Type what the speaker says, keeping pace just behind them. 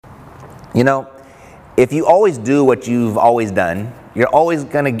You know, if you always do what you've always done, you're always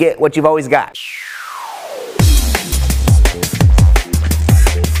going to get what you've always got.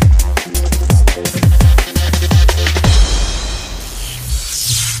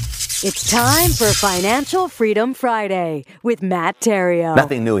 It's time for Financial Freedom Friday with Matt Theriault.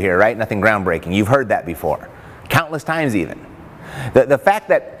 Nothing new here, right? Nothing groundbreaking. You've heard that before, countless times even. The fact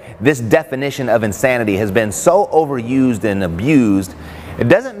that this definition of insanity has been so overused and abused, it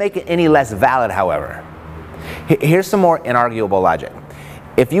doesn't make it any less valid, however. Here's some more inarguable logic.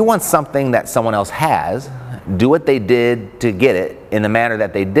 If you want something that someone else has, do what they did to get it in the manner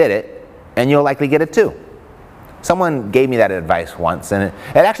that they did it, and you'll likely get it too. Someone gave me that advice once, and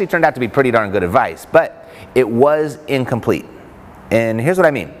it actually turned out to be pretty darn good advice, but it was incomplete. And here's what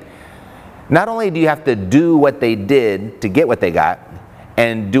I mean. Not only do you have to do what they did to get what they got,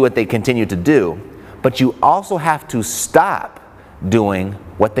 and do what they continue to do, but you also have to stop doing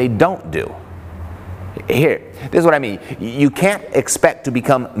what they don't do. Here, this is what I mean. You can't expect to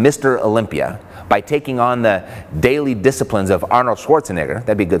become Mr. Olympia by taking on the daily disciplines of Arnold Schwarzenegger.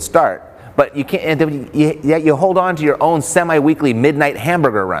 That'd be a good start. But you can't. You hold on to your own semi-weekly midnight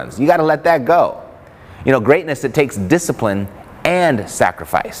hamburger runs. You got to let that go. You know, greatness, it takes discipline and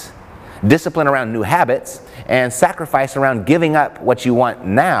sacrifice. Discipline around new habits and sacrifice around giving up what you want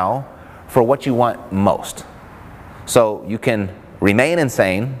now for what you want most. So you can remain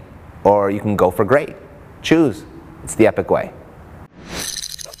insane or you can go for great. Choose. It's the epic way.